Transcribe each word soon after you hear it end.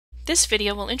This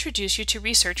video will introduce you to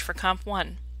research for Comp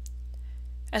 1.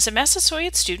 As a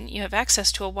Massasoit student, you have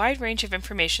access to a wide range of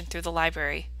information through the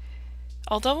library.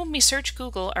 Although when we search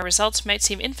Google, our results might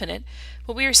seem infinite,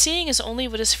 what we are seeing is only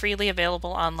what is freely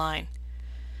available online.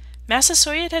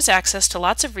 Massasoit has access to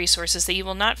lots of resources that you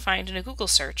will not find in a Google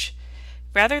search.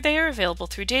 Rather, they are available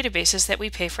through databases that we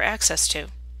pay for access to.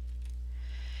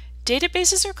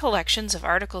 Databases are collections of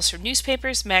articles from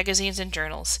newspapers, magazines, and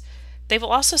journals. They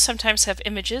will also sometimes have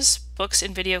images, books,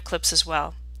 and video clips as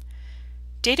well.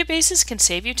 Databases can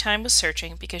save you time with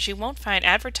searching because you won't find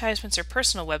advertisements or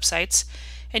personal websites,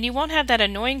 and you won't have that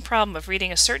annoying problem of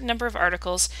reading a certain number of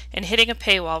articles and hitting a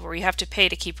paywall where you have to pay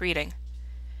to keep reading.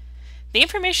 The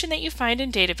information that you find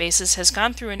in databases has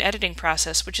gone through an editing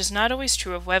process, which is not always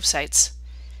true of websites.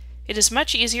 It is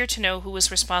much easier to know who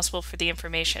was responsible for the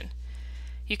information.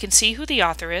 You can see who the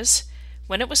author is,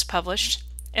 when it was published,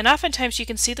 and oftentimes you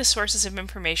can see the sources of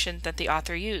information that the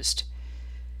author used.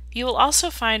 You will also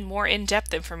find more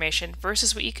in-depth information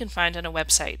versus what you can find on a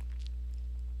website.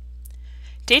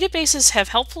 Databases have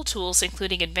helpful tools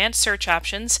including advanced search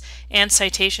options and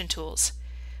citation tools.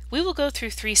 We will go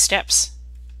through 3 steps.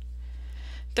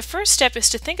 The first step is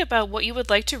to think about what you would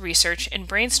like to research and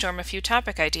brainstorm a few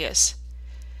topic ideas.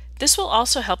 This will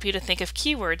also help you to think of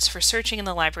keywords for searching in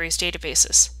the library's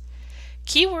databases.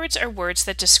 Keywords are words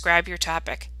that describe your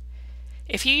topic.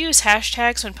 If you use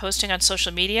hashtags when posting on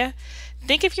social media,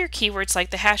 think of your keywords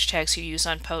like the hashtags you use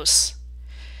on posts.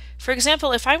 For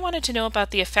example, if I wanted to know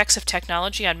about the effects of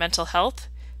technology on mental health,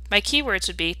 my keywords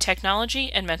would be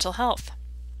technology and mental health.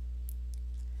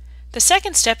 The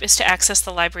second step is to access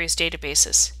the library's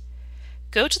databases.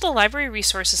 Go to the Library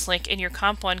Resources link in your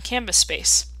Comp 1 Canvas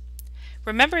space.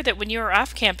 Remember that when you are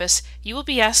off campus, you will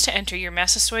be asked to enter your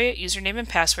Massasoit username and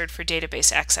password for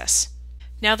database access.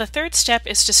 Now the third step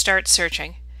is to start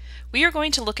searching. We are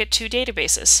going to look at 2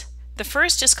 databases. The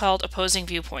first is called Opposing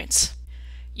Viewpoints.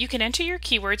 You can enter your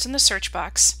keywords in the search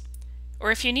box, or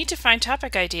if you need to find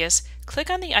topic ideas, click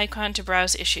on the icon to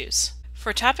browse issues.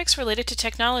 For topics related to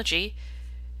technology,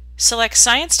 select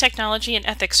Science, Technology, and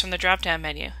Ethics from the drop-down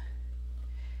menu.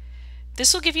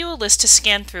 This will give you a list to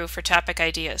scan through for topic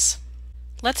ideas.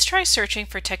 Let's try searching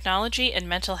for technology and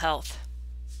mental health.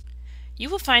 You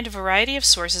will find a variety of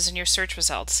sources in your search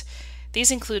results. These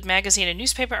include magazine and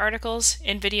newspaper articles,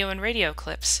 and video and radio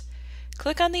clips.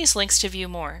 Click on these links to view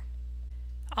more.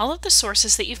 All of the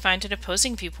sources that you find in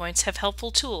Opposing Viewpoints have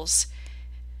helpful tools.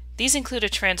 These include a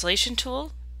translation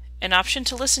tool, an option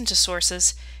to listen to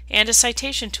sources, and a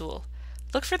citation tool.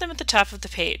 Look for them at the top of the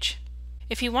page.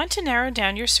 If you want to narrow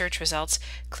down your search results,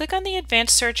 click on the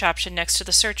Advanced Search option next to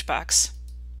the search box.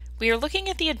 We are looking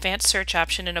at the Advanced Search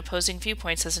option in Opposing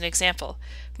Viewpoints as an example.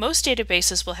 Most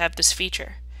databases will have this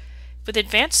feature. With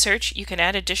Advanced Search, you can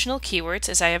add additional keywords,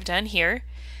 as I have done here,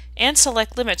 and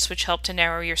select limits which help to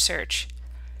narrow your search.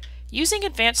 Using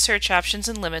Advanced Search options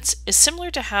and limits is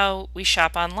similar to how we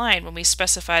shop online when we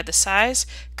specify the size,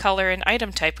 color, and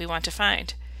item type we want to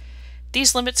find.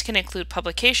 These limits can include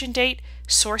publication date,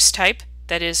 source type,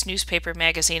 that is newspaper,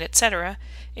 magazine, etc.,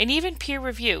 and even peer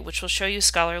review, which will show you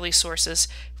scholarly sources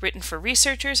written for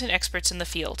researchers and experts in the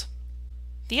field.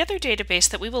 The other database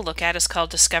that we will look at is called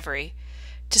Discovery.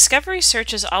 Discovery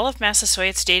searches all of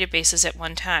Massasoit's databases at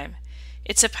one time.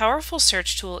 It's a powerful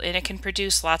search tool and it can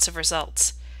produce lots of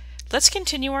results. Let's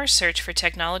continue our search for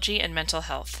technology and mental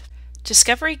health.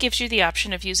 Discovery gives you the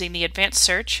option of using the Advanced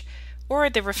Search or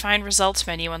the Refine Results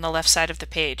menu on the left side of the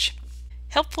page.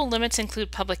 Helpful limits include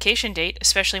publication date,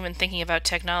 especially when thinking about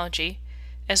technology,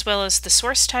 as well as the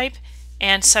source type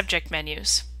and subject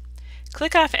menus.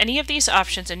 Click off any of these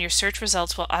options and your search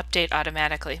results will update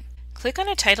automatically. Click on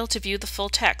a title to view the full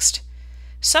text.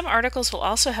 Some articles will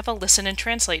also have a Listen and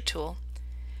Translate tool.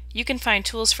 You can find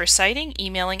tools for citing,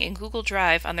 emailing, and Google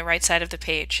Drive on the right side of the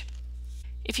page.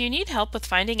 If you need help with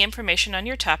finding information on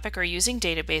your topic or using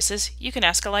databases, you can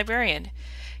ask a librarian.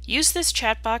 Use this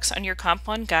chat box on your Comp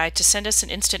 1 guide to send us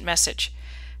an instant message.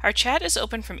 Our chat is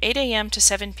open from 8 a.m. to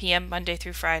 7 p.m. Monday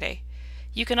through Friday.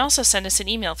 You can also send us an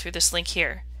email through this link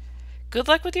here. Good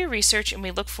luck with your research and we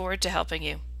look forward to helping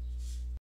you.